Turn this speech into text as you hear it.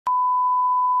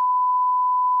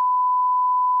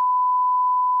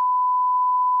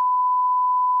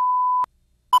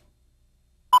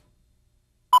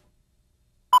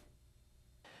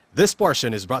This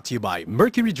portion is brought to you by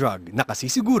Mercury Drug,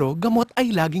 nakasisiguro gamot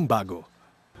ay laging bago.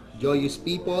 Joyous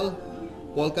people,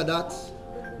 polka dots,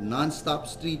 non-stop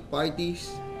street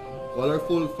parties,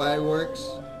 colorful fireworks,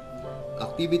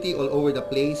 activity all over the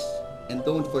place, and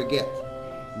don't forget,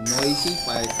 noisy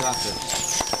firecrackers.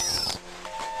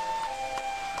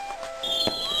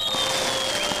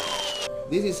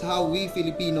 This is how we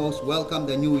Filipinos welcome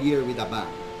the new year with a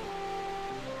bang.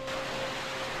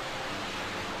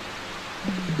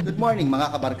 Good morning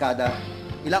mga kabarkada.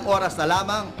 Ilang oras na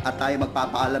lamang at tayo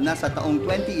magpapaalam na sa taong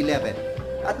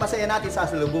 2011 at masaya natin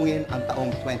sasalubungin ang taong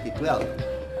 2012.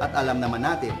 At alam naman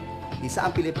natin, isa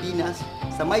ang Pilipinas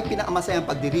sa may pinakamasayang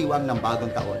pagdiriwang ng bagong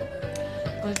taon.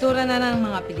 Kultura na ng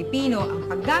mga Pilipino ang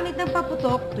paggamit ng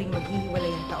paputok tuwing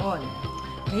maghihiwalay ang taon.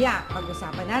 Kaya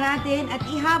pag-usapan na natin at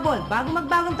ihabol bago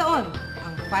magbagong taon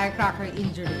ang firecracker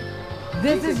injury.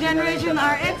 This is Generation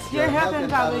RX, your health and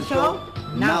travel show,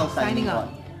 now signing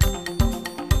on.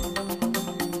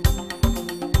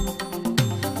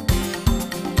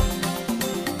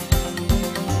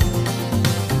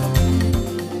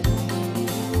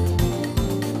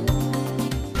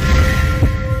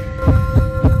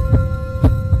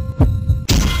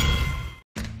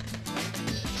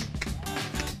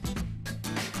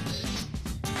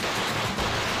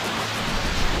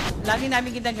 Lagi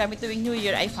namin ginagamit tuwing New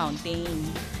Year ay fountain.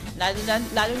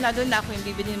 Lalo na kung yung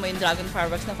bibili mo yung dragon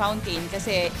fireworks na fountain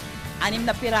kasi 6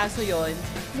 na piraso yon,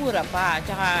 mura pa.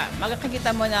 Tsaka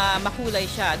makikita mo na makulay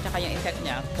siya, tsaka yung effect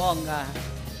niya, bongga.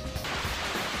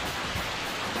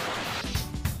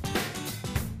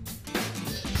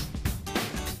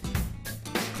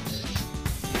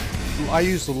 I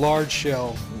use the large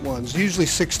shell ones, usually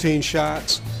 16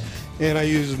 shots, and I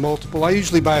use multiple. I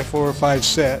usually buy 4 or 5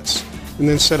 sets. And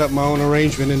then set up my own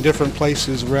arrangement in different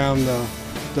places around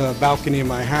the balcony of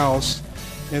my house,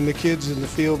 and the kids in the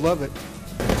field love it.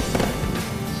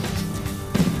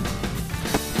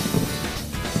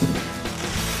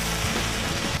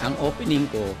 Ang opening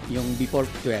ko, yung before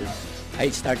 12, I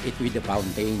start it with the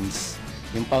fountains.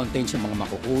 Yung fountains, yung mga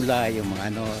makukulay, yung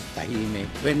mga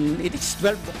tahimik. When it is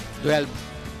 12,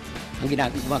 ang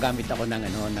gumagamit ako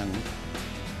ng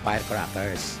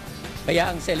firecrackers.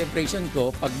 Kaya ang celebration ko,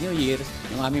 pag New Year,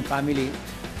 yung aming family,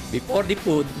 before the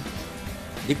food,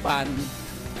 the fun,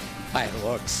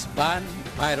 fireworks. Fun,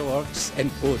 fireworks, and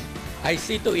food. I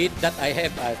see to it that I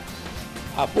have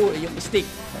yung stick,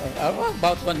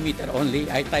 about 1 meter only.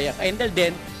 I tie a candle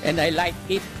then, and I light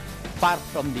it far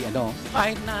from the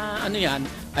Kahit na yan,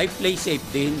 I play safe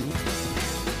din.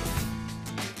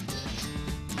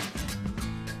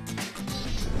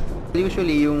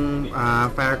 Usually, yung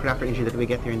firecracker injury that we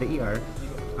get here in the ER,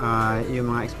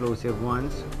 yung mga explosive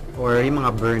ones, or yung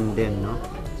mga burn din, no?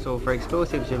 So, for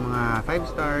explosives, yung mga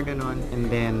 5-star, ganon,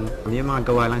 and then, yung mga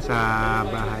gawa lang sa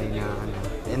bahay na,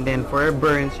 and then, for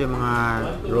burns, yung mga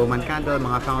Roman candle,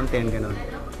 mga fountain, ganon.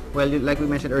 Well, like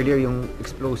we mentioned earlier, yung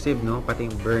explosive, no?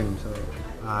 Pati yung burn. So,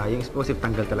 yung explosive,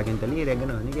 tanggal talaga yung daliri,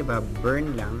 ganon. Yung iba,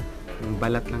 burn lang, yung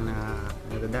balat lang na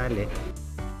nadadali.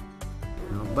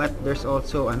 But there's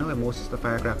also, most of the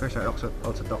firecrackers are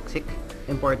also toxic.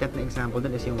 Important na example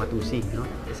dun is yung watusi, no?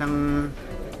 Isang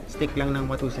stick lang ng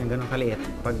watusi ng ganun kaliit,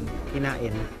 pag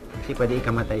hinain, kasi pwede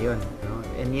ikamatay yun, no?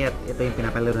 And yet, ito yung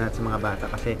pinapalaro natin sa mga bata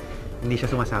kasi hindi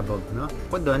siya sumasabog, no?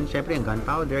 Kung doon, syempre yung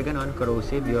gunpowder, ganun,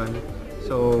 corrosive yun.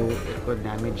 So, it could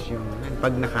damage yung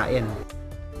pag nakain.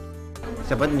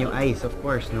 Sabat yung eyes, of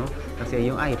course, no? Kasi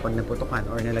yung eye, pag naputukan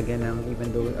or nalagyan ng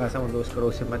even though some of those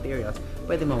corrosive materials,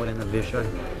 pwede mawalan ng vision.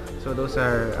 So those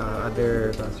are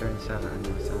other concerns sa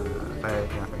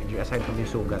firecracker injury, aside from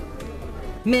yung sugat.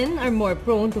 Men are more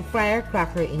prone to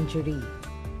firecracker injury,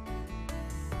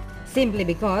 simply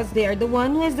because they are the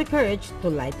one who has the courage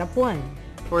to light up one.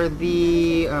 For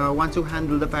the ones who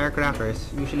handle the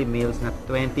firecrackers, usually males na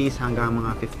 20s hanggang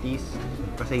mga 50s.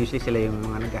 Kasi usually sila yung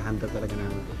mga nag-handle talaga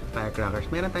ng firecrackers.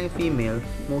 Meron tayong female,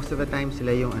 most of the time sila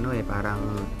yung parang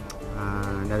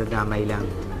nadadamay lang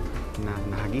na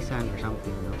nahagisan or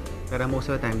something, no? Pero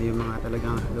most of the time, yung mga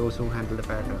talagang those who handle the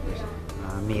firecrackers,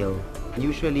 male.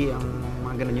 Usually, ang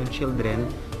mga ganun yung children,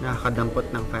 nakakadampot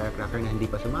ng firecracker na hindi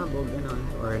pa sumabog, gano'n,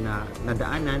 or na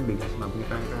nadaanan, bigla sumabog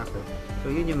yung firecracker.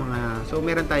 So, yun yung mga, so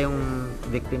meron tayong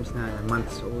victims na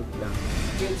months old lang.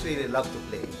 Kids really love to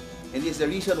play. And this is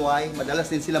the reason why madalas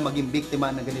din sila maging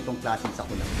biktima ng ganitong klaseng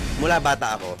sakuna. Mula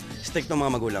bata ako, strict ng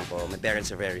mga magulang ko. My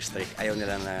parents are very strict. Ayaw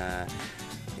nila na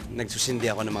nagsusindi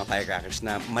ako ng mga firecrackers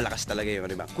na malakas talaga yung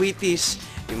quitis,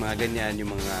 yung mga ganyan,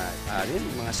 yung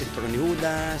mga sinturon ni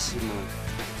Judas, yung mga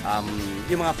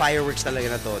Yung mga fireworks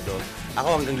talaga na todo.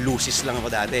 Ako hanggang lucis lang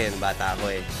ako dati, nung bata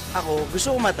ako eh. Ako,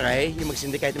 gusto ko matry yung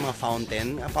magsindi kahit yung mga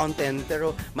fountain,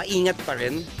 pero maingat pa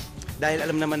rin. Dahil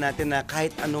alam naman natin na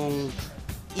kahit anong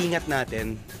ingat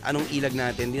natin, anong ilag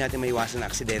natin, hindi natin maiwasan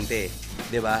na aksidente,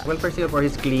 di ba? Well, first for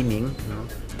his cleaning, no?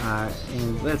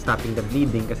 And well, stopping the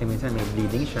bleeding kasi minsan may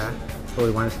bleeding siya. So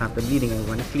we want to stop the bleeding and we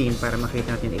want to clean para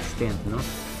makita natin yung extent, no?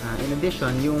 In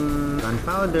addition, yung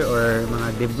gunpowder or mga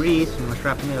debris, mga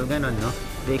shrapnel, ganon, no?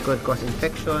 They could cause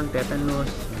infection, tetanus.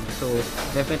 So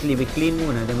definitely we clean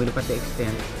muna, then we look at the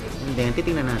extent. And then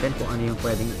titingnan natin kung ano yung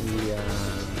pwedeng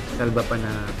salba pa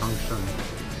na function.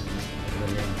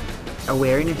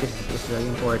 Awareness is very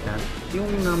important. Yung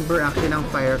number actually ng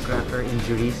firecracker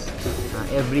injuries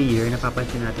every year,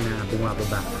 napapansin natin na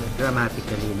bumababa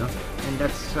dramatically, no? And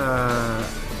that's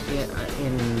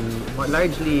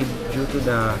largely due to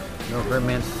the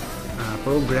government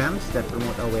programs that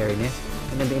promote awareness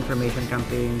and then the information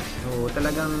campaigns. So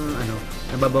talagang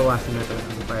nababawasan na talaga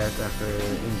ang firecracker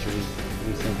injuries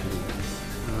recently.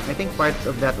 I think part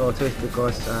of that also is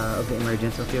because of the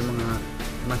emergence of yung mga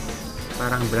mas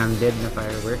parang branded na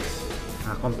fireworks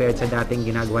compared sa dating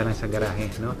ginagawa lang sa garahe,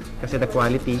 no? Kasi the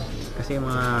quality, kasi yung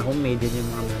mga homemade, yun yung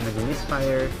mga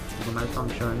nag-misfire,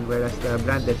 malfunction, whereas the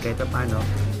branded kahit pa paano,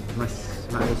 mas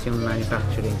maayos yung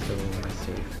manufacturing, so mas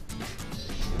safe.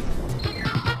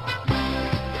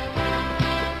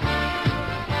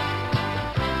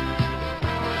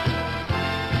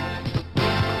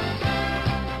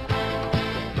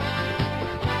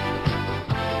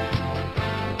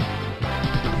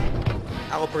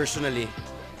 Ako personally,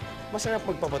 masarap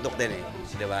magpapatok din eh,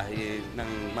 di ba? Ng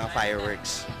mga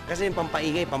fireworks. Kasi yung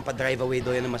pampaingay, pampa-drive away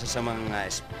daw yan ng masasamang,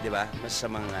 di ba?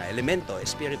 Masasamang elemento,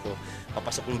 espiritu,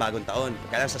 papasok ng bagong taon.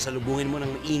 Kaya sasalubungin mo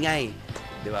ng ingay,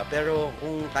 di ba? Pero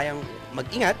kung kayang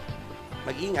mag-ingat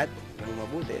ng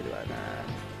mabuti, di ba? Na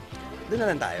doon na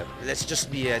lang tayo. Let's just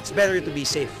be, it's better to be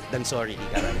safe than sorry,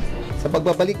 ika. Sa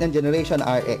pagbabalik ng Generation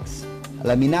RX,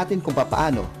 alamin natin kung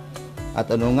papaano at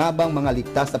ano nga bang mga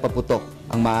ligtas na paputok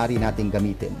ang maaari nating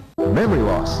gamitin. Memory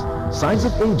loss, signs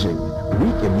of aging,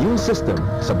 weak immune system.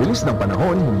 Sa bilis ng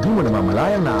panahon, hindi mo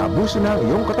namamalayang naaabuso na ang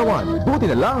iyong katawan. Buti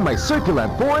na lang may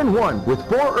Circulant 4-in-1 with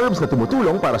 4 herbs na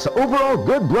tumutulong para sa overall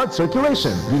good blood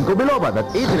circulation. Ginkgo biloba that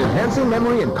aids in enhancing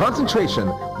memory and concentration.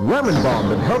 Lemon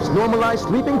balm that helps normalize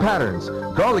sleeping patterns.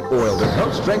 Garlic oil that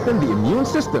helps strengthen the immune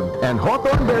system. And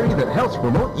hawthorn berry that helps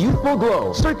promote youthful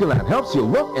glow. Circulant helps you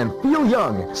look and feel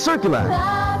young. Circulant.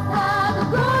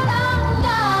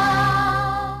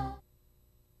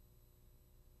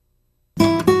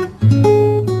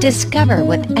 Discover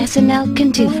what SNL can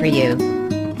do for you.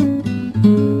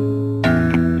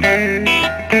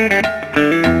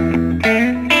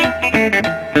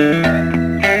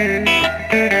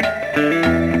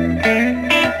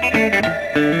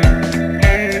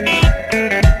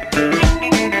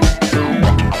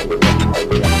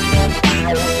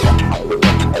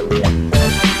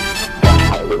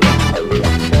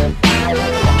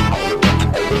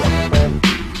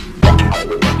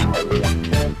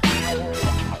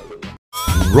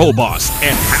 Robust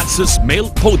enhances male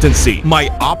potency.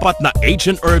 May 4 na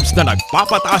ancient herbs na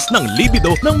nagpapataas ng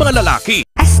libido ng mga lalaki.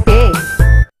 Astig.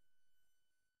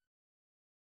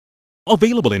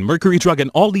 Available in Mercury Drug and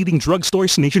all leading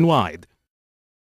drugstores nationwide.